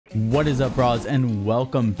What is up, bros, and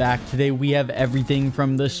welcome back. Today we have everything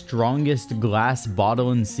from the strongest glass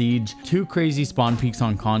bottle in Siege, 2 crazy spawn peaks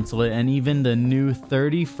on Consulate, and even the new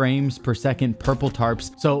 30 frames per second purple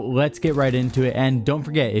tarps. So let's get right into it. And don't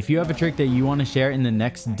forget, if you have a trick that you want to share in the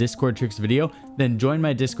next Discord tricks video, then join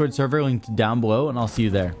my Discord server linked down below and I'll see you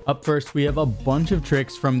there. Up first, we have a bunch of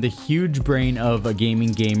tricks from the huge brain of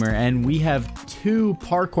aGamingGamer, and we have 2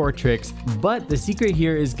 parkour tricks, but the secret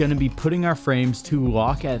here is going to be putting our frames to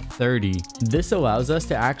lock at 30. This allows us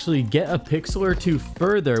to actually get a pixel or 2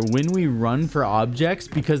 further when we run for objects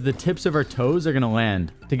because the tips of our toes are going to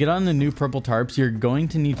land. To get on the new purple tarps, you're going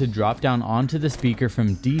to need to drop down onto the speaker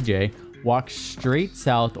from DJ, walk straight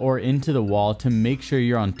south or into the wall to make sure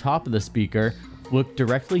you're on top of the speaker, look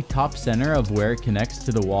directly top center of where it connects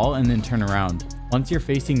to the wall, and then turn around. Once you're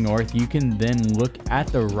facing north, you can then look at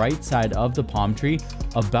the right side of the palm tree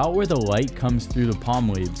about where the light comes through the palm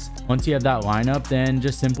leaves. Once you have that line up, then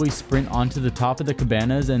just simply sprint onto the top of the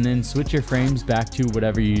cabanas and then switch your frames back to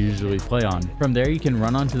whatever you usually play on. From there, you can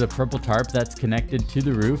run onto the purple tarp that's connected to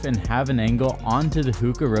the roof and have an angle onto the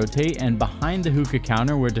hookah rotate and behind the hookah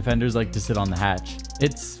counter where defenders like to sit on the hatch.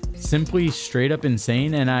 It's simply straight up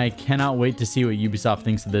insane, and I cannot wait to see what Ubisoft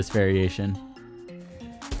thinks of this variation.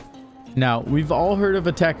 Now, we've all heard of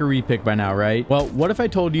attacker repick by now, right? Well, what if I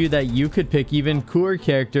told you that you could pick even cooler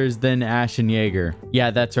characters than Ash and Jaeger?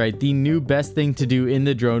 Yeah, that's right. The new best thing to do in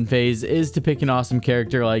the drone phase is to pick an awesome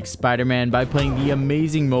character like Spider-Man by playing the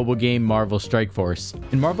amazing mobile game Marvel Strike Force.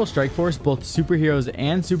 In Marvel Strike Force, both superheroes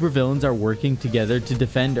and supervillains are working together to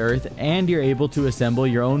defend Earth, and you're able to assemble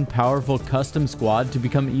your own powerful custom squad to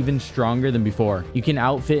become even stronger than before. You can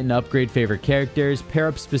outfit and upgrade favorite characters, pair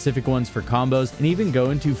up specific ones for combos, and even go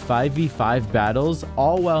into 5v5 battles,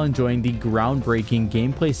 all while enjoying the groundbreaking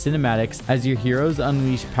gameplay cinematics as your heroes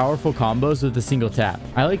unleash powerful combos with a single tap.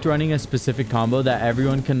 I liked running a specific combo that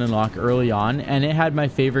everyone can unlock early on, and it had my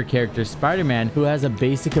favorite character Spider-Man, who has a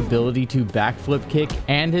basic ability to backflip kick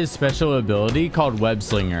and his special ability called Web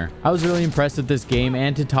Slinger. I was really impressed with this game,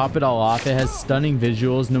 and to top it all off, it has stunning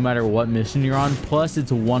visuals no matter what mission you're on, plus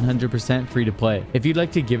it's 100% free to play. If you'd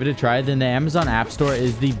like to give it a try, then the Amazon App Store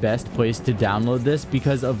is the best place to download this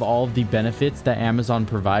because of all of the benefits that Amazon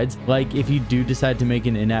provides. Like, if you do decide to make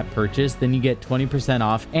an in-app purchase, then you get 20%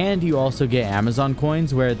 off, and you also get Amazon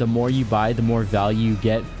coins, where the more you buy, the more value you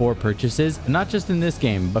get for purchases, and not just in this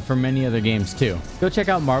game, but for many other games too. Go check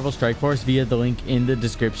out Marvel Strike Force via the link in the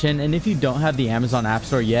description, and if you don't have the Amazon App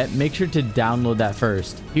Store yet, make sure to download that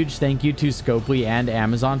first. Huge thank you to Scopely and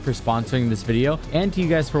Amazon for sponsoring this video, and to you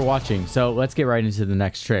guys for watching. So let's get right into the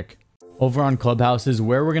next trick. Over on Clubhouse is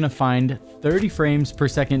where we're going to find 30 frames per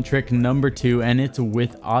second trick number 2, and it's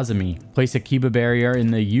with Azami. Place a Kiba barrier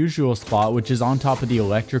in the usual spot, which is on top of the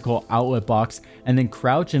electrical outlet box, and then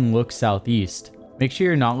crouch and look southeast. Make sure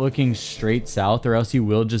you're not looking straight south, or else you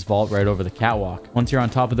will just vault right over the catwalk. Once you're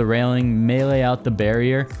on top of the railing, melee out the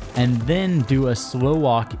barrier, and then do a slow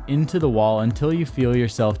walk into the wall until you feel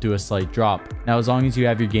yourself do a slight drop. Now, as long as you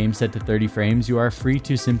have your game set to 30 frames, you are free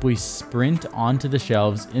to simply sprint onto the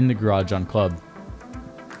shelves in the garage on Club.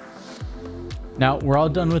 Now, we're all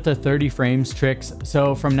done with the 30 frames tricks,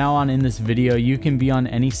 so from now on in this video, you can be on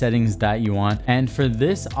any settings that you want. And for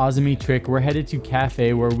this Azami trick, we're headed to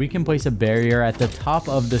Cafe, where we can place a barrier at the top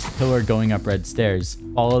of this pillar going up red stairs.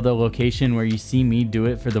 Follow the location where you see me do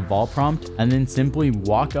it for the vault prompt, and then simply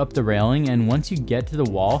walk up the railing, and once you get to the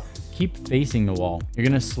wall, keep facing the wall. You're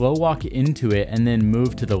going to slow walk into it and then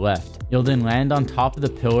move to the left. You'll then land on top of the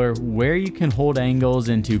pillar, where you can hold angles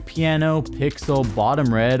into piano, pixel,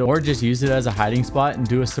 bottom red, or just use it as a hiding spot and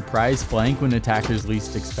do a surprise flank when attackers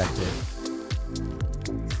least expect it.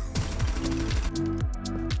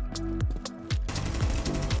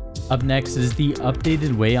 Up next is the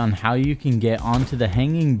updated way on how you can get onto the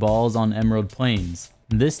hanging balls on Emerald Plains.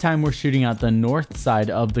 This time we're shooting out the north side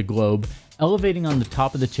of the globe, elevating on the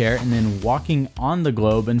top of the chair, and then walking on the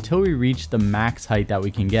globe until we reach the max height that we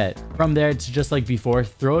can get. From there, it's just like before,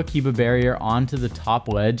 throw a Kiba barrier onto the top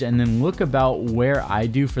ledge, and then look about where I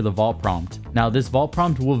do for the vault prompt. Now, this vault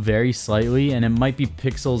prompt will vary slightly, and it might be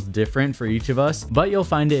pixels different for each of us, but you'll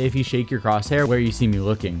find it if you shake your crosshair where you see me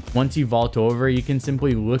looking. Once you vault over, you can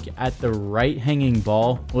simply look at the right hanging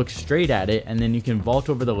ball, look straight at it, and then you can vault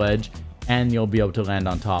over the ledge, and you'll be able to land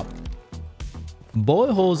on top.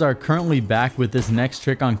 Bullet holes are currently back with this next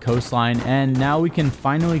trick on Coastline, and now we can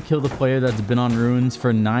finally kill the player that's been on ruins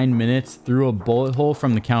for 9 minutes through a bullet hole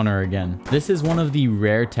from the counter again. This is one of the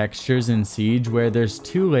rare textures in Siege where there's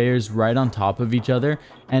 2 layers right on top of each other,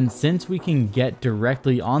 and since we can get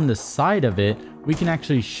directly on the side of it, we can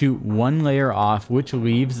actually shoot 1 layer off, which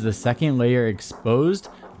leaves the second layer exposed,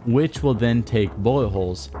 which will then take bullet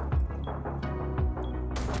holes.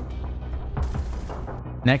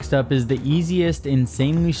 Next up is the easiest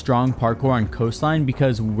insanely strong parkour on Coastline,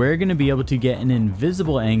 because we're going to be able to get an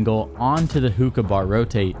invisible angle onto the hookah bar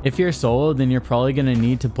rotate. If you're solo, then you're probably going to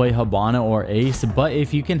need to play Habana or Ace, but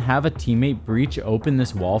if you can have a teammate breach open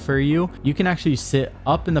this wall for you, you can actually sit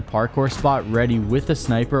up in the parkour spot ready with a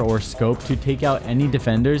sniper or scope to take out any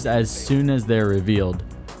defenders as soon as they're revealed.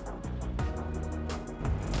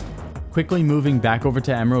 Quickly moving back over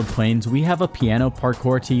to Emerald Plains, we have a piano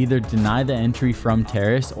parkour to either deny the entry from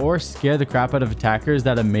terrace or scare the crap out of attackers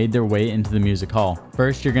that have made their way into the music hall.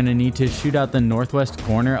 First, you're going to need to shoot out the northwest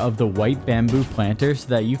corner of the white bamboo planter so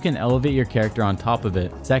that you can elevate your character on top of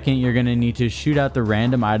it. Second, you're going to need to shoot out the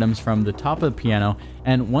random items from the top of the piano,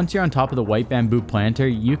 and once you're on top of the white bamboo planter,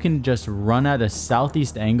 you can just run at a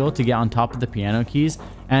southeast angle to get on top of the piano keys,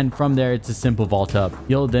 and from there it's a simple vault up.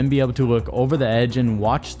 You'll then be able to look over the edge and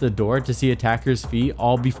watch the door to see attackers' feet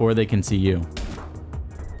all before they can see you.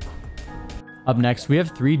 Up next, we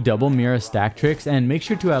have 3 double Mira stack tricks, and make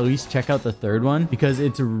sure to at least check out the third one because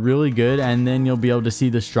it's really good, and then you'll be able to see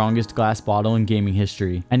the strongest glass bottle in gaming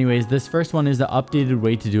history. Anyways, this first one is the updated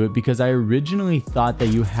way to do it because I originally thought that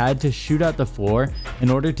you had to shoot out the floor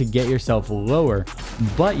in order to get yourself lower,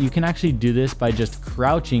 but you can actually do this by just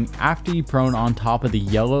crouching after you prone on top of the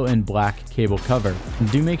yellow and black cable cover.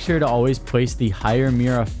 Do make sure to always place the higher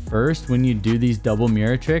Mira first when you do these double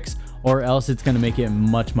Mira tricks, or else it's going to make it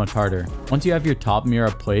much harder. Once you have your top Mira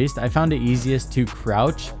placed, I found it easiest to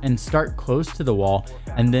crouch and start close to the wall,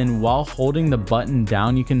 and then while holding the button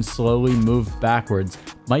down you can slowly move backwards.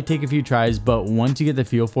 Might take a few tries, but once you get the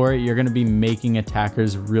feel for it, you're going to be making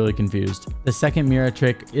attackers really confused. The second Mira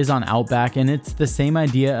trick is on Outback, and it's the same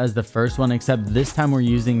idea as the first one, except this time we're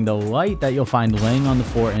using the light that you'll find laying on the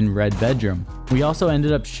floor in Red Bedroom. We also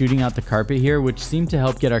ended up shooting out the carpet here, which seemed to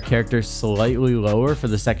help get our characters slightly lower for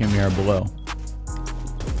the second Mira below.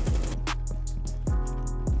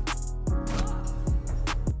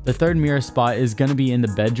 The third Mira spot is going to be in the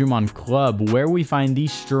bedroom on Club, where we find the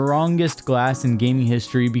strongest glass in gaming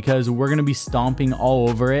history because we're going to be stomping all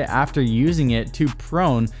over it after using it to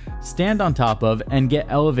prone, stand on top of, and get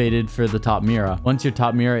elevated for the top Mira. Once your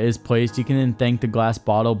top Mira is placed, you can then thank the glass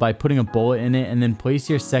bottle by putting a bullet in it and then place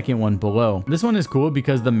your second one below. This one is cool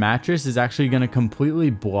because the mattress is actually going to completely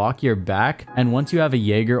block your back, and once you have a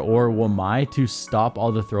Jaeger or Wamai to stop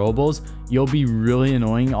all the throwables, you'll be really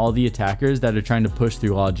annoying all the attackers that are trying to push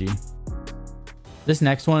through Logi. This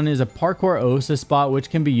next one is a parkour Osa spot, which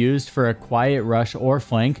can be used for a quiet rush or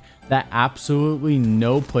flank that absolutely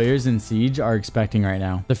no players in Siege are expecting right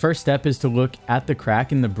now. The first step is to look at the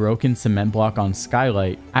crack in the broken cement block on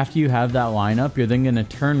Skylight. After you have that line up, you're then going to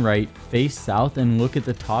turn right, face south, and look at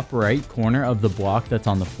the top right corner of the block that's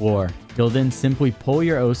on the floor. You'll then simply pull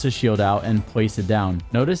your Osa shield out and place it down.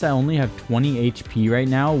 Notice I only have 20 HP right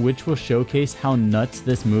now, which will showcase how nuts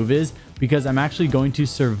this move is, because I'm actually going to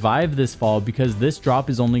survive this fall because this drop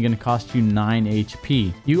is only going to cost you 9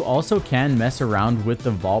 HP. You also can mess around with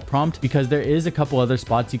the vault prompt because there is a couple other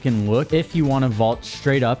spots you can look if you want to vault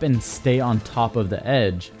straight up and stay on top of the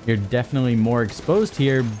edge. You're definitely more exposed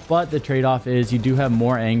here, but the trade-off is you do have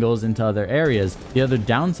more angles into other areas. The other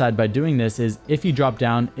downside by doing this is if you drop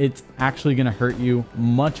down, it's actually going to hurt you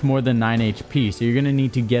much more than 9 HP. So you're going to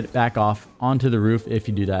need to get back off onto the roof if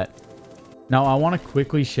you do that. Now, I want to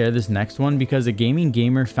quickly share this next one because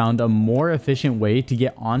aGamingGamer found a more efficient way to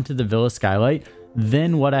get onto the Villa Skylight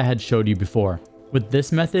than what I had showed you before. With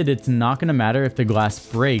this method, it's not going to matter if the glass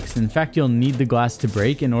breaks. In fact, you'll need the glass to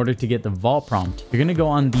break in order to get the vault prompt. You're going to go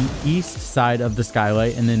on the east side of the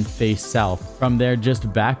skylight and then face south. From there,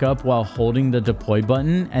 just back up while holding the deploy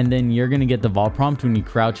button, and then you're going to get the vault prompt when you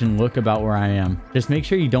crouch and look about where I am. Just make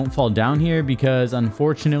sure you don't fall down here because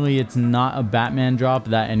unfortunately, it's not a Batman drop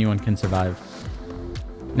that anyone can survive.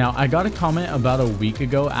 Now, I got a comment about a week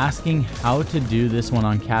ago asking how to do this one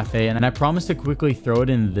on Cafe, and I promised to quickly throw it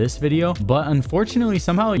in this video, but unfortunately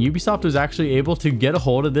somehow Ubisoft was actually able to get a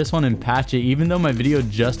hold of this one and patch it, even though my video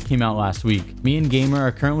just came out last week. Me and Gamer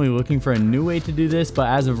are currently looking for a new way to do this, but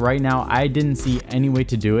as of right now, I didn't see any way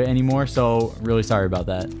to do it anymore, so really sorry about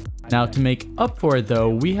that. Now, to make up for it though,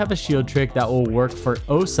 we have a shield trick that will work for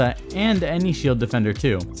Osa and any shield defender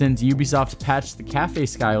too. Since Ubisoft patched the Cafe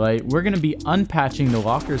Skylight, we're going to be unpatching the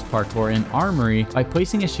lockers parkour in Armory by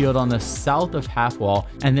placing a shield on the south of half wall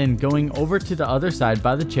and then going over to the other side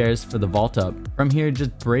by the chairs for the vault up. From here,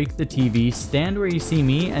 just break the TV, stand where you see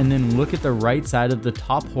me, and then look at the right side of the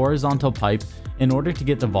top horizontal pipe in order to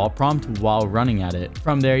get the vault prompt while running at it.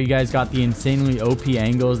 From there, you guys got the insanely OP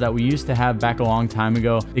angles that we used to have back a long time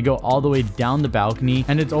ago. They go all the way down the balcony,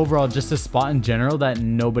 and it's overall just a spot in general that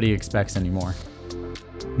nobody expects anymore.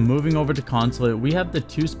 Moving over to Consulate, we have the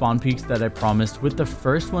 2 spawn peaks that I promised, with the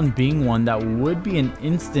first one being one that would be an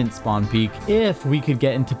instant spawn peak if we could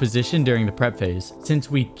get into position during the prep phase. Since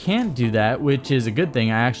we can't do that, which is a good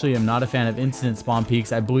thing, I actually am not a fan of instant spawn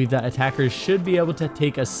peaks. I believe that attackers should be able to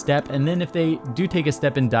take a step, and then if they do take a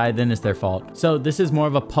step and die, then it's their fault. So this is more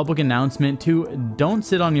of a public announcement to don't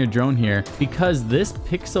sit on your drone here, because this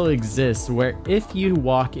pixel exists where if you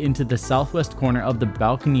walk into the southwest corner of the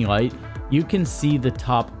balcony light, you can see the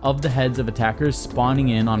top of the heads of attackers spawning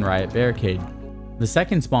in on Riot Barricade. The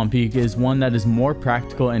second spawn peak is one that is more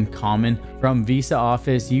practical and common. From Visa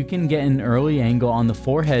Office, you can get an early angle on the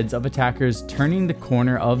foreheads of attackers turning the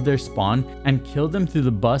corner of their spawn and kill them through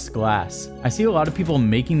the bus glass. I see a lot of people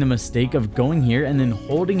making the mistake of going here and then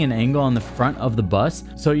holding an angle on the front of the bus,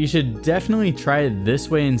 so you should definitely try it this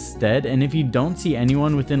way instead, and if you don't see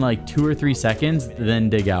anyone within like 2 or 3 seconds, then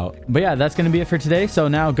dig out. But yeah, that's going to be it for today, so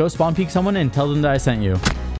now go spawn peek someone and tell them that I sent you.